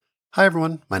Hi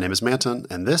everyone, my name is Manton,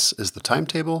 and this is the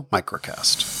Timetable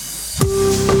Microcast.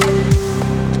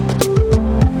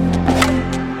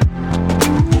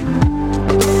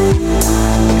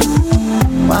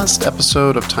 Last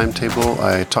episode of Timetable,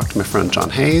 I talked to my friend John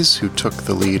Hayes, who took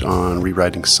the lead on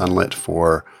rewriting Sunlit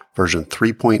for version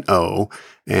 3.0,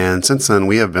 and since then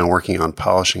we have been working on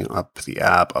polishing up the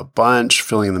app a bunch,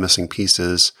 filling in the missing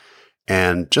pieces.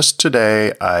 And just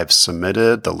today, I've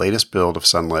submitted the latest build of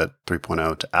Sunlit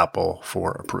 3.0 to Apple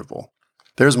for approval.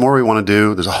 There's more we want to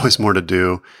do. There's always more to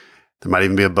do. There might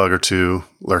even be a bug or two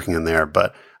lurking in there,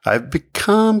 but I've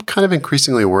become kind of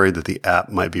increasingly worried that the app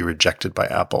might be rejected by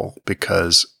Apple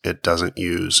because it doesn't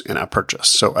use in-app purchase.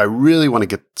 So I really want to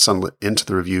get Sunlit into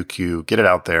the review queue, get it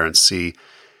out there and see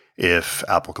if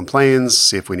Apple complains,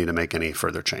 see if we need to make any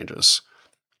further changes.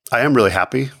 I am really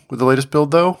happy with the latest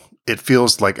build though. It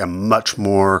feels like a much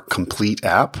more complete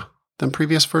app than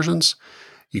previous versions.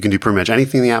 You can do pretty much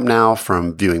anything in the app now,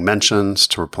 from viewing mentions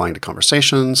to replying to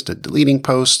conversations to deleting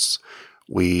posts.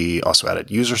 We also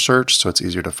added user search, so it's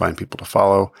easier to find people to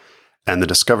follow. And the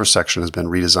Discover section has been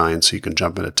redesigned so you can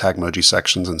jump into Tagmoji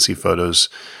sections and see photos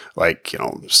like,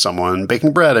 someone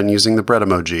baking bread and using the bread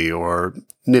emoji, or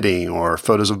knitting, or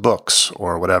photos of books,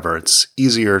 or whatever. It's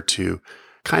easier to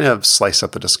kind of slice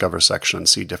up the Discover section and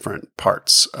see different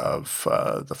parts of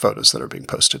the photos that are being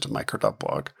posted to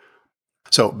micro.blog.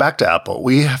 So back to Apple.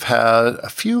 We have had a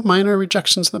few minor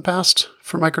rejections in the past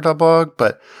for micro.blog,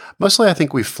 but mostly I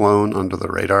think we've flown under the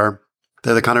radar.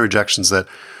 They're the kind of rejections that,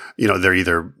 they're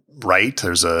either right,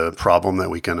 there's a problem that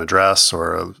we can address,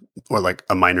 or like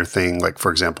a minor thing. Like,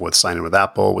 for example, with Sign In with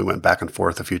Apple, we went back and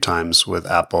forth a few times with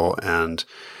Apple and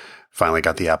finally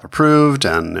got the app approved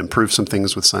and improved some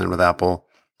things with Sign In with Apple.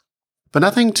 But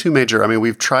nothing too major. I mean,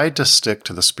 we've tried to stick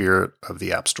to the spirit of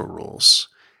the App Store rules.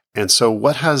 And so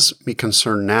what has me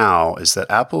concerned now is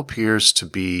that Apple appears to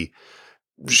be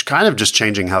kind of just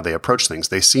changing how they approach things.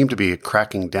 They seem to be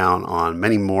cracking down on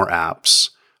many more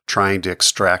apps, trying to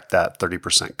extract that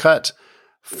 30% cut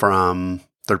from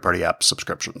third-party app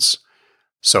subscriptions.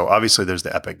 So obviously there's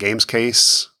the Epic Games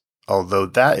case, although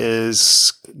that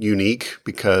is unique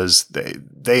because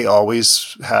they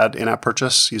always had in-app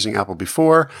purchase using Apple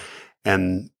before.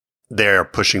 And they're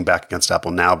pushing back against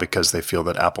Apple now because they feel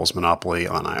that Apple's monopoly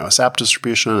on iOS app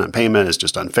distribution and payment is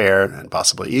just unfair and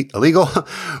possibly illegal,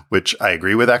 which I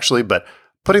agree with actually. But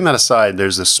putting that aside,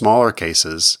 there's the smaller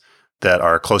cases that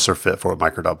are a closer fit for what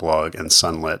micro.blog and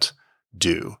Sunlit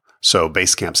do. So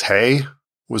Basecamp's Hey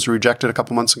was rejected a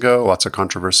couple months ago. Lots of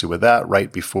controversy with that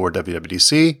right before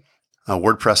WWDC.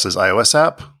 WordPress's iOS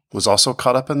app was also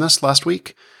caught up in this last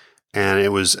week. And it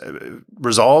was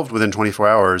resolved within 24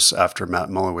 hours after Matt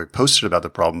Mullenweg posted about the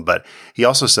problem. But he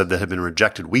also said that it had been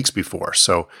rejected weeks before.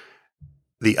 So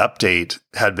the update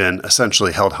had been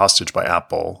essentially held hostage by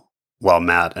Apple while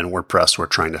Matt and WordPress were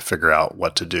trying to figure out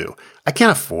what to do. I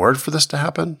can't afford for this to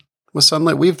happen with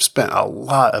Sunlit. We've spent a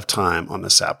lot of time on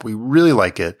this app. We really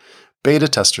like it. Beta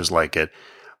testers like it.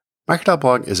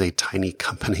 Micro.blog is a tiny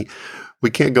company.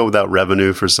 We can't go without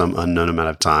revenue for some unknown amount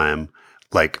of time,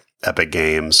 like Epic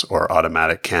Games or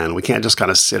Automattic can. We can't just kind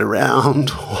of sit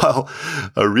around while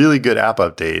a really good app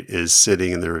update is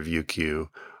sitting in the review queue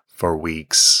for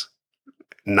weeks.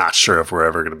 Not sure if we're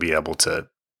ever going to be able to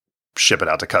ship it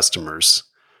out to customers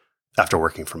after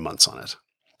working for months on it.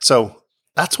 So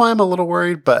that's why I'm a little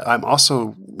worried, but I'm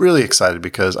also really excited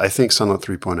because I think Sunlit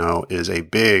 3.0 is a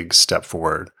big step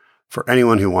forward for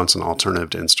anyone who wants an alternative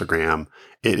to Instagram.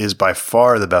 It is by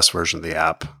far the best version of the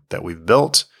app that we've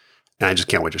built. And I just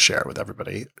can't wait to share it with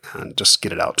everybody and just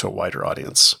get it out to a wider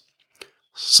audience.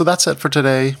 So that's it for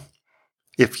today.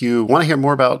 If you want to hear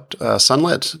more about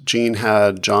Sunlit, Gene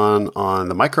had John on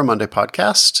the Micro Monday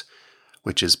podcast,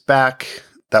 which is back.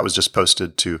 That was just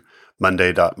posted to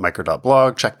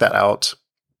monday.micro.blog. Check that out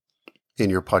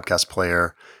in your podcast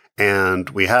player.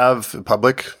 And we have a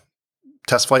public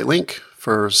test flight link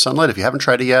for Sunlit. If you haven't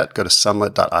tried it yet, go to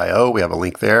sunlit.io. We have a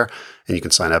link there, and you can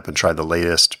sign up and try the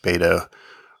latest beta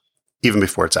even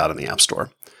before it's out in the App Store.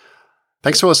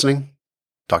 Thanks for listening.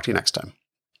 Talk to you next time.